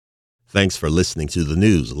Thanks for listening to the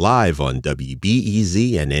news live on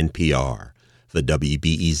WBEZ and NPR. The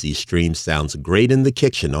WBEZ stream sounds great in the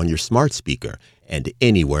kitchen on your smart speaker and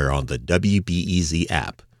anywhere on the WBEZ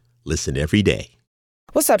app. Listen every day.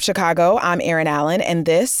 What's up, Chicago? I'm Erin Allen, and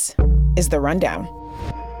this is The Rundown.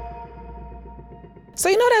 So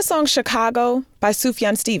you know that song Chicago by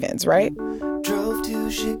Sufjan Stevens, right? Drove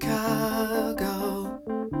to Chicago,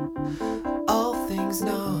 all things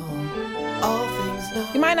known, all things known.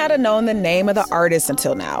 You might not have known the name of the artist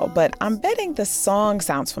until now, but I'm betting the song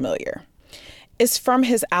sounds familiar. It's from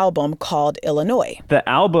his album called Illinoise. The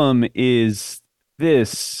album is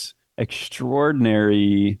this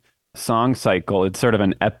extraordinary song cycle. It's sort of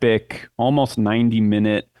an epic, almost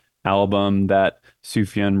 90-minute album that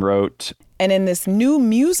Sufjan wrote. And in this new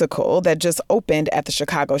musical that just opened at the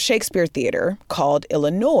Chicago Shakespeare Theater called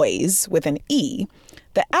Illinoise with an E,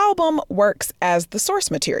 the album works as the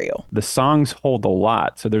source material. The songs hold a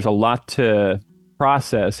lot, so there's a lot to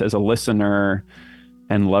process as a listener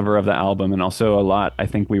and lover of the album, and also a lot I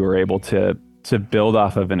think we were able to build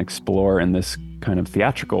off of and explore in this kind of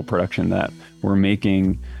theatrical production that we're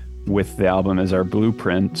making with the album as our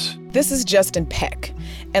blueprint. This is Justin Peck,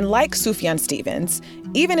 and like Sufjan Stevens,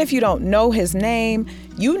 even if you don't know his name,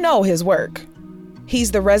 you know his work.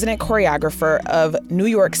 He's the resident choreographer of New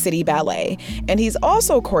York City Ballet, and he's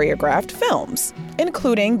also choreographed films,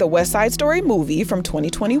 including the West Side Story movie from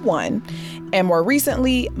 2021, and more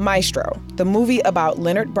recently, Maestro, the movie about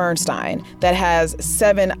Leonard Bernstein that has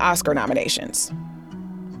 7 Oscar nominations.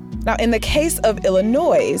 Now, in the case of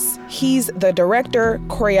Illinoise, he's the director,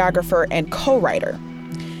 choreographer, and co-writer.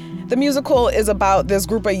 The musical is about this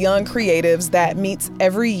group of young creatives that meets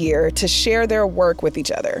every year to share their work with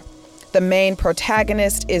each other. The main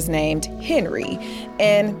protagonist is named Henry,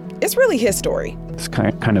 and it's really his story. It's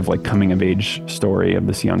kind of like coming of age story of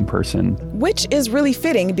this young person. Which is really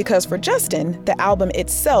fitting because for Justin, the album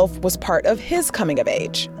itself was part of his coming of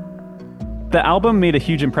age. The album made a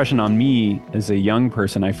huge impression on me as a young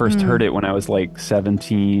person. I first heard it when I was like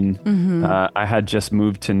 17. I had just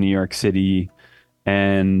moved to New York City,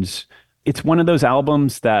 and it's one of those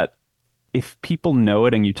albums that if people know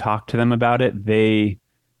it and you talk to them about it, they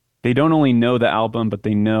don't only know the album, but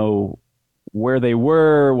they know where they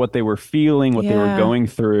were, what they were feeling, what they were going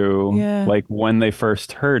through, like when they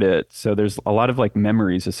first heard it. So there's a lot of like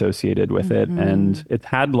memories associated with it. And it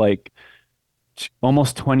had like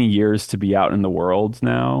almost 20 years to be out in the world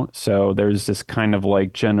now. So there's this kind of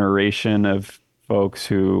like generation of folks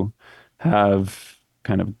who have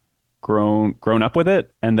kind of grown up with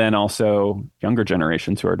it. And then also younger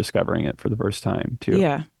generations who are discovering it for the first time too.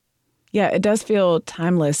 Yeah, it does feel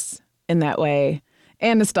timeless in that way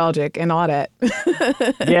and nostalgic and all that.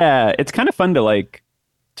 Yeah, it's kind of fun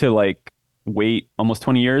to wait almost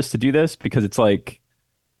 20 years to do this because it's like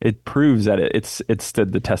it proves that it's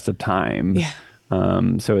stood the test of time. Yeah.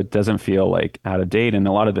 So it doesn't feel like out of date, and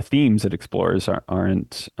a lot of the themes it explores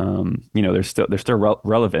aren't they're still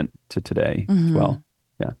relevant to today as well.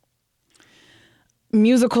 Yeah.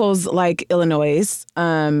 Musicals like Illinoise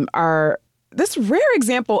are this rare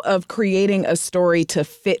example of creating a story to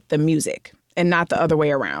fit the music and not the other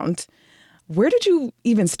way around. Where did you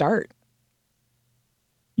even start?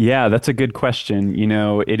 Yeah, that's a good question.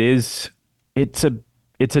 It's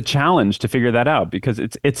a challenge to figure that out because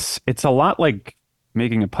it's a lot like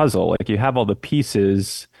making a puzzle. Like you have all the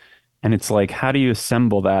pieces and it's like, how do you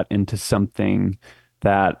assemble that into something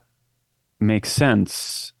that makes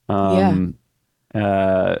sense?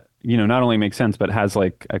 Not only makes sense, but has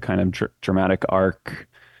like a kind of dramatic arc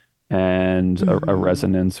and a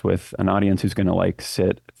resonance with an audience who's going to like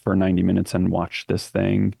sit for 90 minutes and watch this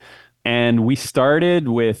thing. And we started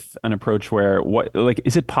with an approach where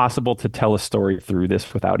is it possible to tell a story through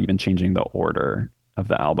this without even changing the order of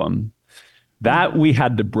the album? That we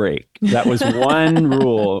had to break. That was one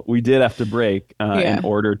rule we did have to break in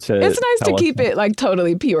order to. It's nice to keep it like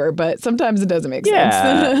totally pure, but sometimes it doesn't make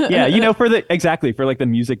sense. Yeah. For like the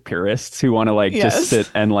music purists who want to just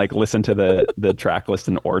sit and like listen to the track list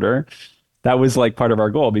in order. That was like part of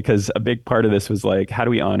our goal because a big part of this was like, how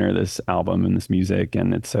do we honor this album and this music?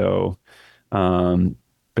 And it's so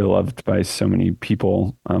beloved by so many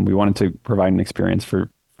people. We wanted to provide an experience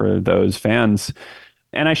for those fans.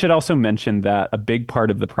 And I should also mention that a big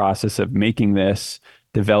part of the process of making this,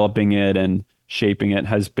 developing it and shaping it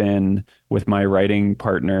has been with my writing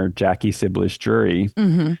partner, Jackie Sibblies Drury.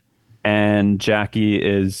 And Jackie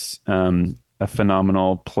is a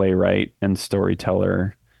phenomenal playwright and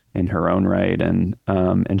storyteller in her own right. And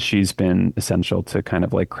she's been essential to kind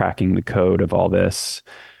of like cracking the code of all this.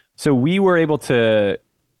 So we were able to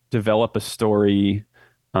develop a story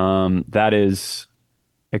that is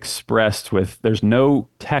expressed there's no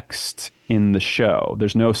text in the show.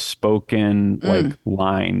 There's no spoken like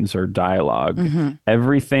lines or dialogue.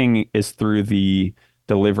 Everything is through the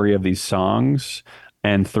delivery of these songs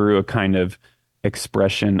and through a kind of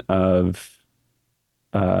expression of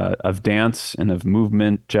dance and of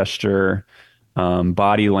movement, gesture,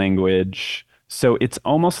 body language. So it's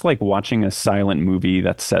almost like watching a silent movie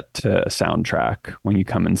that's set to a soundtrack when you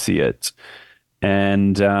come and see it.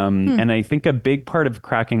 And and I think a big part of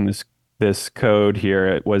cracking this code here,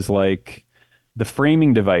 it was like the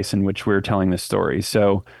framing device in which we're telling this story.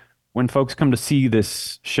 So when folks come to see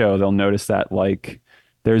this show, they'll notice that like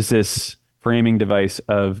there's this framing device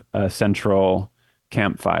of a central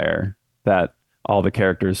campfire that all the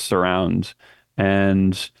characters surround.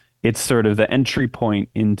 And it's sort of the entry point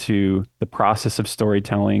into the process of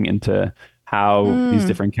storytelling, into how these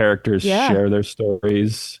different characters share their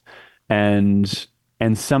stories. And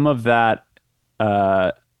some of that,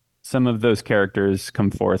 some of those characters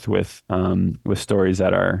come forth with stories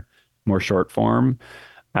that are more short form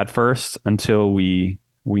at first until we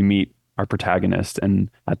meet our protagonist,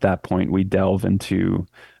 and at that point we delve into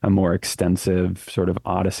a more extensive sort of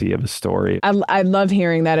odyssey of a story. I love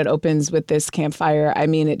hearing that it opens with this campfire. I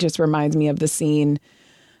mean, it just reminds me of the scene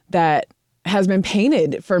that has been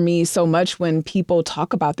painted for me so much when people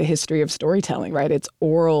talk about the history of storytelling, right? It's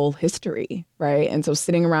oral history, right? And so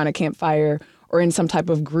sitting around a campfire or in some type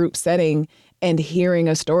of group setting and hearing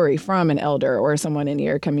a story from an elder or someone in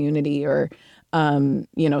your community or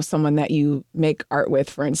someone that you make art with,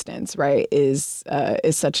 for instance, right, is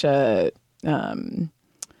such a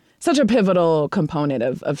pivotal component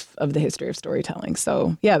of the history of storytelling.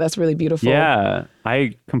 So yeah, that's really beautiful. Yeah,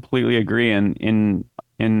 I completely agree. And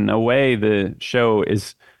in a way, the show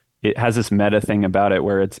it has this meta thing about it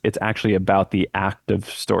where it's actually about the act of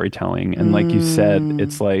storytelling. And like you said,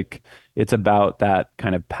 it's about that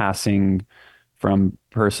kind of passing from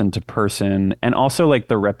person to person, and also like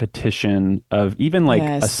the repetition of even like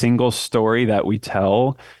a single story that we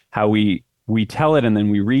tell, how we tell it and then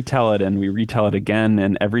we retell it and we retell it again,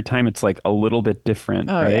 and every time it's like a little bit different,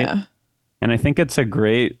 right? Yeah. And I think it's a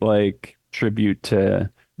great like tribute to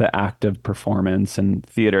the act of performance and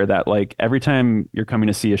theater, that like every time you're coming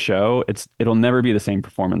to see a show, it'll never be the same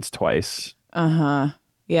performance twice. Yeah.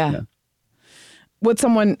 Would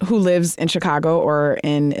someone who lives in Chicago or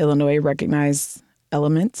in Illinois recognize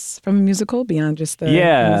elements from a musical beyond just the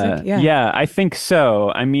music? Yeah, I think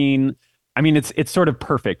so. I mean, it's sort of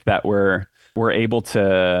perfect that we're able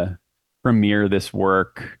to premiere this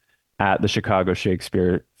work at the Chicago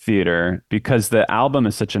Shakespeare Theater, because the album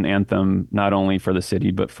is such an anthem, not only for the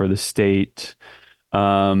city, but for the state.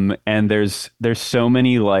 And there's so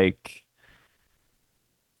many like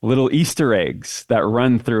little Easter eggs that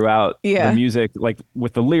run throughout the music, like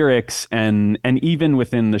with the lyrics and even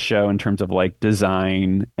within the show in terms of like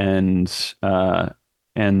design and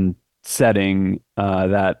setting,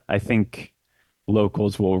 that I think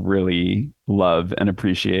locals will really love and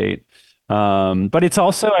appreciate. But it's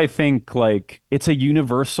also, I think, like it's a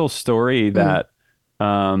universal story that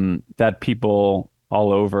that people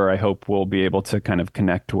all over, I hope, will be able to kind of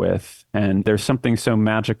connect with. And there's something so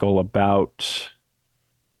magical about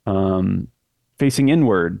facing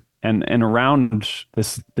inward and around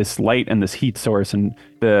this light and this heat source and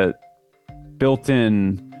the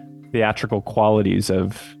built-in theatrical qualities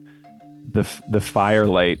of the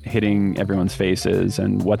firelight hitting everyone's faces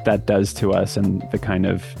and what that does to us, and the kind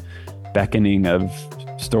of beckoning of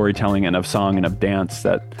storytelling and of song and of dance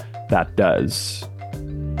that does.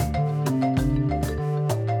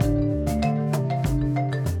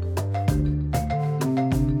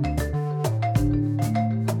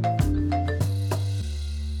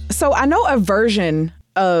 So I know a version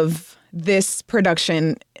of this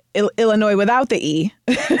production, Illinois without the E.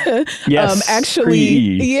 Yes,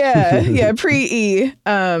 actually, pre-E. pre-E.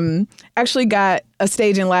 Actually got a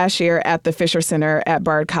staging last year at the Fisher Center at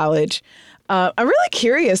Bard College. I'm really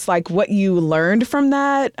curious, like, what you learned from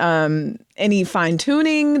that. Any fine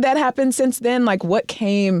tuning that happened since then? Like, what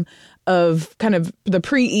came of kind of the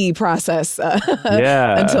pre-E process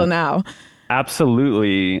until now?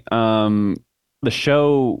 Absolutely. The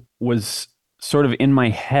show was sort of in my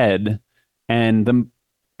head, and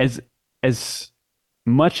as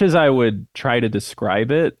much as I would try to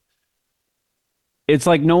describe it, it's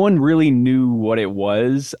like no one really knew what it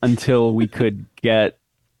was until we could get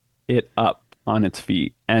it up on its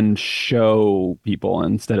feet and show people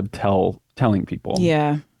instead of telling people.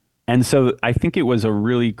 Yeah. And so I think it was a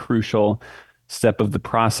really crucial step of the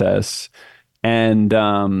process. And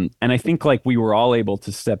I think like we were all able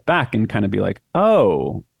to step back and kind of be like,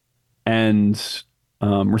 oh, and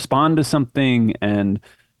respond to something and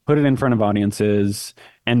put it in front of audiences.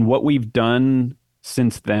 And what we've done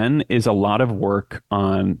since then is a lot of work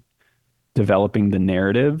on developing the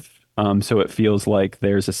narrative. So it feels like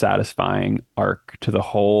there's a satisfying arc to the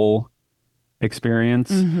whole experience.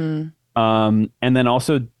 And then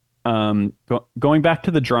also going back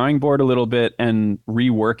to the drawing board a little bit and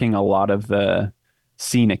reworking a lot of the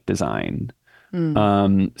scenic design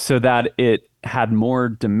so that it had more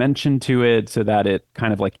dimension to it, so that it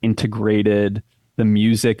kind of like integrated the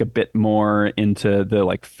music a bit more into the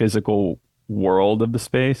like physical world of the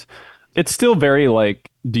space. It's still very like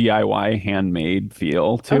DIY handmade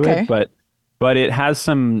feel to it, but it has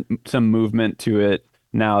some movement to it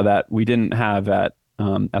now that we didn't have at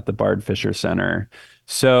the Bard Fisher Center.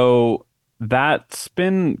 So that's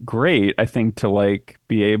been great, I think, to like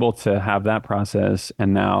be able to have that process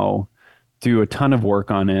and now do a ton of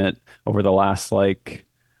work on it over the last like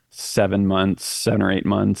 7 or 8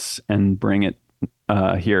 months and bring it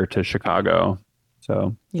here to Chicago.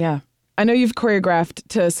 So yeah. I know you've choreographed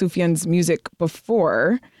to Sufjan's music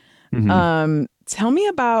before. Tell me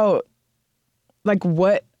about like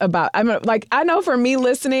I know for me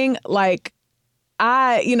listening, like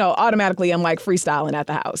I, automatically I'm like freestyling at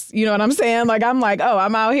the house. You know what I'm saying? Like, I'm like, oh,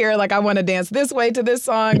 I'm out here. Like, I want to dance this way to this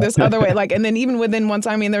song, this other way. Like, and then even within one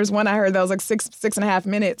time, I mean, there's one I heard that was like six and a half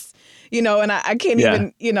minutes, and I can't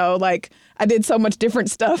even, like I did so much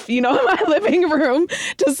different stuff, in my living room,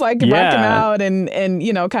 just like rocking out and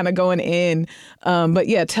kind of going in. But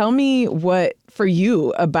yeah, tell me what for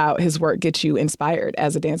you about his work gets you inspired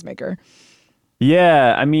as a dance maker.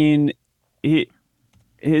 Yeah, I mean,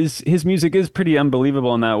 his music is pretty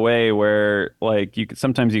unbelievable in that way where like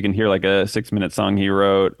sometimes you can hear like a 6-minute song he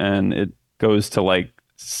wrote and it goes to like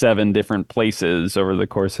 7 different places over the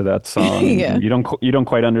course of that song. Yeah. You don't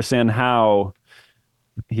quite understand how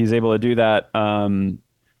he's able to do that.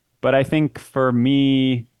 But I think for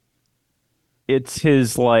me, it's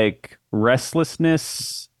his like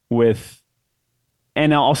restlessness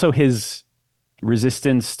and also his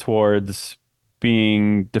resistance towards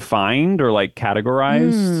being defined or like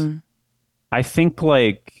categorized. I think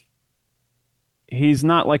like he's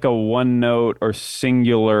not like a one note or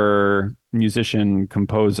singular musician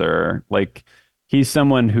composer. Like he's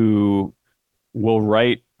someone who will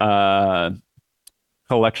write a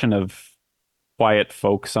collection of quiet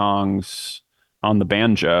folk songs on the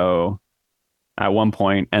banjo at one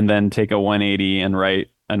point and then take a 180 and write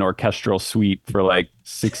an orchestral suite for like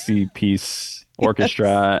 60-piece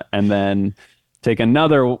orchestra and then take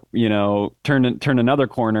another, turn another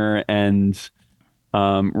corner and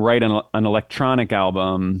write an electronic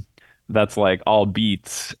album that's like all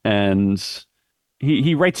beats. And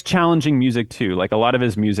he writes challenging music too. Like a lot of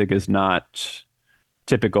his music is not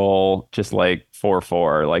typical, just like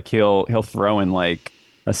 4/4. Like he'll throw in like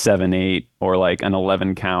a 7/8 or like an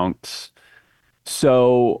 11 count.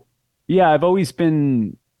 So yeah, I've always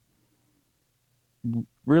been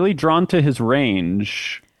really drawn to his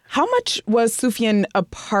range. How much was Sufjan a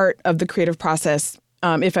part of the creative process,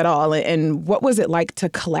 if at all? And what was it like to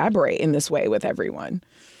collaborate in this way with everyone?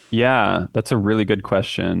 Yeah, that's a really good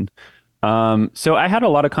question. So I had a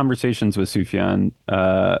lot of conversations with Sufjan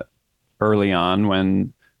early on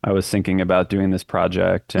when I was thinking about doing this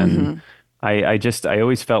project. And I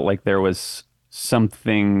always felt like there was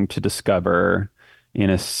something to discover in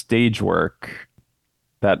a stage work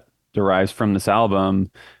that derives from this album.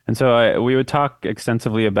 And so we would talk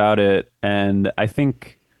extensively about it. And I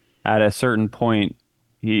think at a certain point,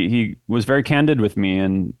 he was very candid with me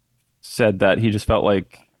and said that he just felt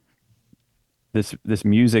like this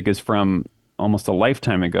music is from almost a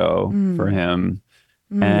lifetime ago for him.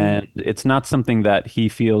 And it's not something that he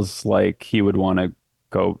feels like he would want to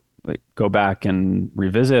go back and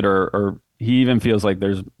revisit, or he even feels like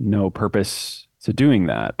there's no purpose to doing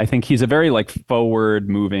that. I think he's a very like forward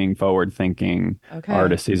thinking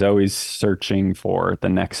artist. He's always searching for the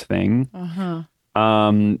next thing.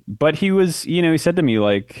 But he was, he said to me,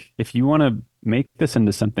 like, if you want to make this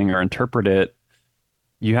into something or interpret it,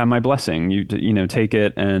 you have my blessing. You take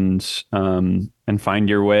it and find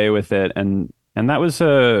your way with it. And that was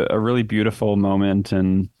a really beautiful moment.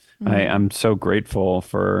 And I'm so grateful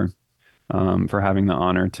for having the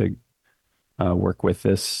honor to work with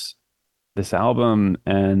this album.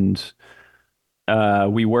 And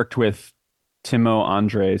we worked with Timo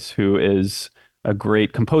Andres, who is a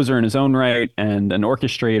great composer in his own right and an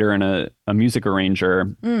orchestrator and a music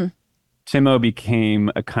arranger. Timo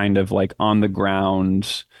became a kind of like on the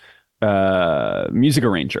ground music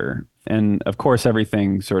arranger. And of course,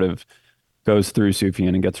 everything sort of goes through Sufjan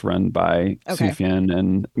and gets run by Sufjan.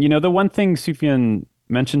 And, the one thing Sufjan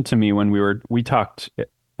mentioned to me when we talked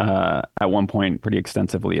at one point pretty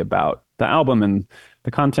extensively about the album and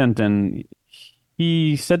the content. And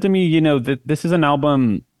he said to me, that this is an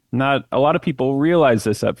album, not a lot of people realize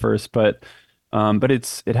this at first, but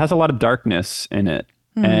it has a lot of darkness in it.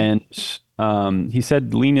 And he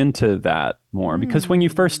said, lean into that more, because when you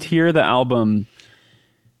first hear the album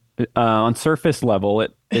on surface level,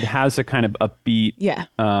 it has a kind of upbeat. Yeah.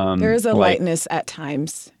 There is a lightness at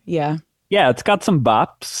times. Yeah. Yeah, it's got some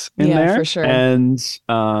bops in there. Yeah, for sure. And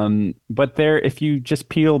but if you just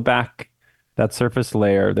peel back that surface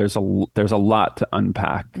layer, there's a lot to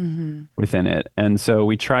unpack within it. And so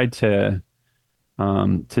we tried to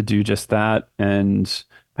do just that, and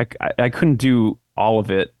I couldn't do all of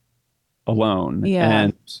it alone.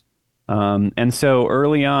 Yeah. And so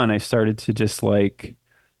early on, I started to just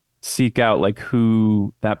seek out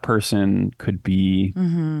who that person could be.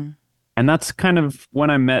 And that's kind of when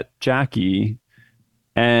I met Jackie,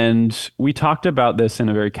 and we talked about this in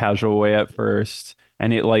a very casual way at first,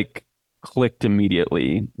 and it clicked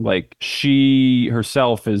immediately. She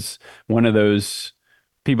herself is one of those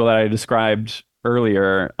people that I described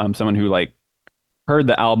earlier, someone who heard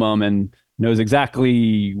the album and knows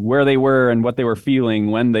exactly where they were and what they were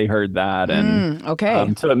feeling when they heard that. And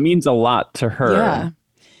okay. So it means a lot to her. Yeah.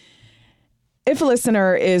 If a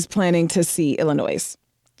listener is planning to see Illinoise,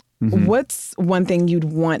 what's one thing you'd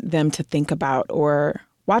want them to think about or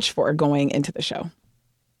watch for going into the show?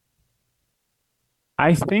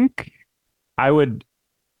 I think I would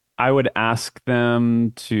ask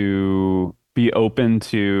them to be open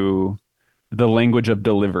to the language of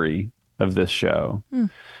delivery of this show.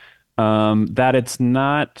 That it's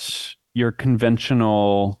not your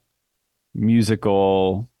conventional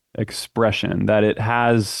musical expression, that it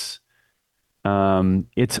has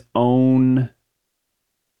its own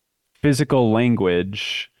physical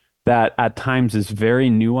language that at times is very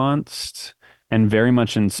nuanced and very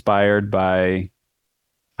much inspired by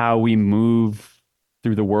how we move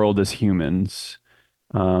through the world as humans,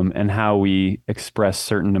 and how we express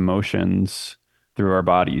certain emotions through our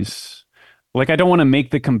bodies. I don't want to make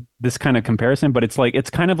this kind of comparison, but it's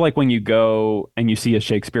kind of like when you go and you see a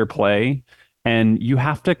Shakespeare play, and you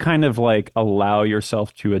have to kind of allow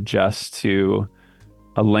yourself to adjust to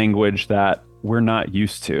a language that we're not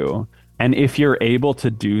used to. And if you're able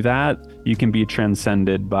to do that, you can be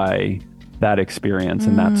transcended by that experience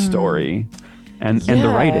and that story and the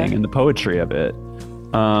writing and the poetry of it.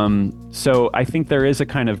 So I think there is a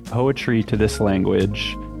kind of poetry to this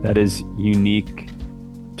language that is unique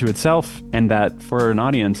to itself, and that for an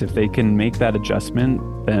audience, if they can make that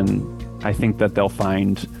adjustment, then I think that they'll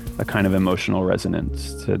find a kind of emotional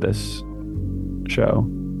resonance to this show.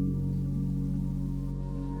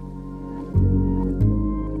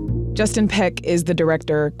 Justin Peck is the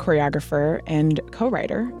director, choreographer, and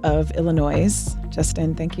co-writer of Illinoise.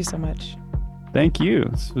 Justin, thank you so much. Thank you.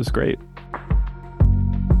 This was great.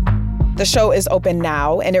 The show is open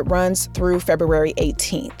now, and it runs through February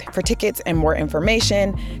 18th. For tickets and more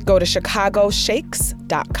information, go to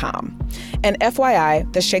chicagoshakes.com. And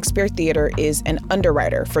FYI, the Shakespeare Theater is an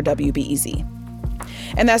underwriter for WBEZ.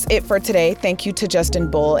 And that's it for today. Thank you to Justin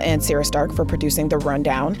Bull and Sarah Stark for producing The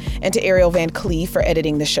Rundown, and to Ariel Van Clee for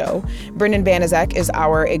editing the show. Brendan Banaszak is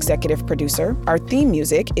our executive producer. Our theme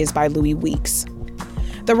music is by Louis Weeks.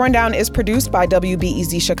 The Rundown is produced by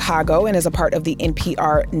WBEZ Chicago and is a part of the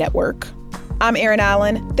NPR network. I'm Erin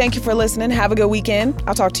Allen. Thank you for listening. Have a good weekend.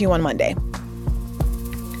 I'll talk to you on Monday.